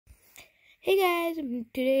Hey guys,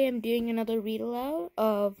 today I'm doing another read aloud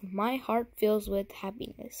of My Heart Fills with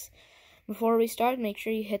Happiness. Before we start, make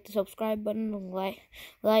sure you hit the subscribe button,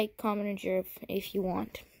 like, comment, and share if you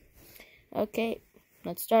want. Okay,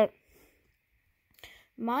 let's start.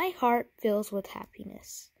 My heart fills with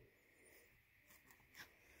happiness.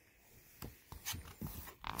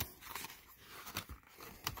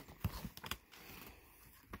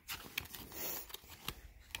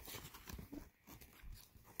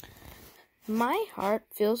 My heart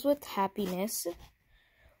fills with happiness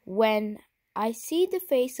when I see the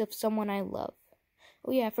face of someone I love.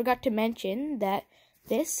 Oh yeah, I forgot to mention that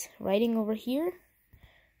this writing over here,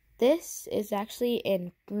 this is actually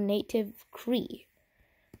in native Cree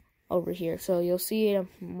over here. So you'll see it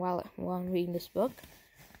while I'm reading this book.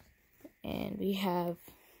 And we have,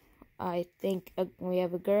 I think, we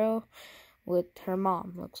have a girl with her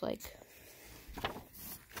mom, looks like.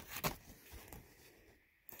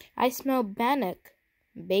 I smell bannock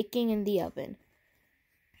baking in the oven.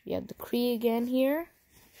 We have the Cree again here.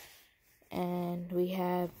 And we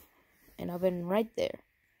have an oven right there.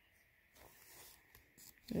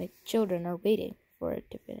 And the children are waiting for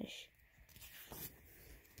it to finish.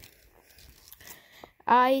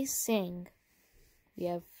 I sing. We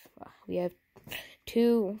have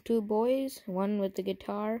two boys, one with the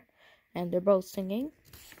guitar, and they're both singing.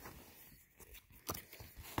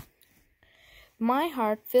 My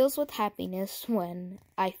heart fills with happiness when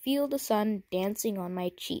I feel the sun dancing on my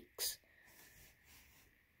cheeks.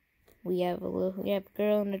 We have a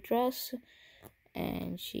girl in a dress,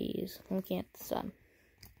 and she's looking at the sun.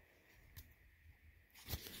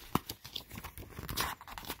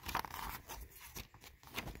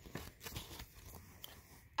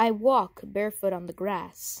 I walk barefoot on the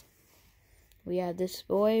grass. We have this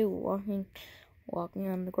boy walking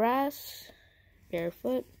on the grass,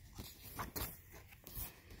 barefoot.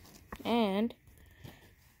 And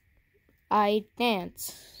I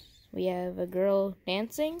dance. We have a girl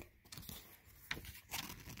dancing.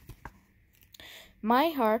 My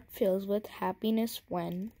heart fills with happiness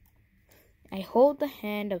when I hold the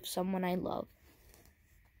hand of someone I love.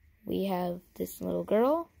 We have this little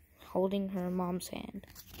girl holding her mom's hand.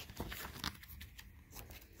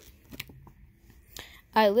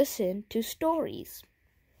 I listen to stories.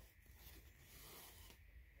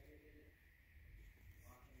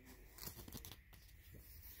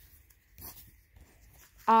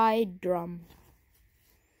 I drum.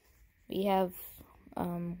 We have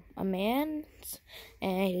a man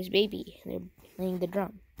and his baby. They're playing the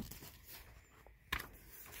drum.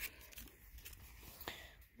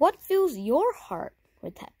 What fills your heart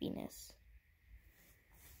with happiness?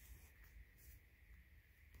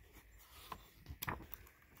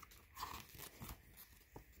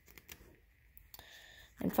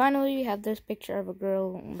 And finally, we have this picture of a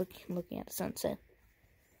girl looking at the sunset.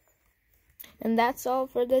 And that's all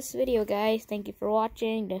for this video, guys. Thank you for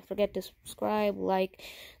watching. Don't forget to subscribe, like,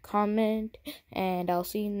 comment, and I'll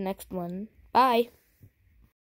see you in the next one. Bye!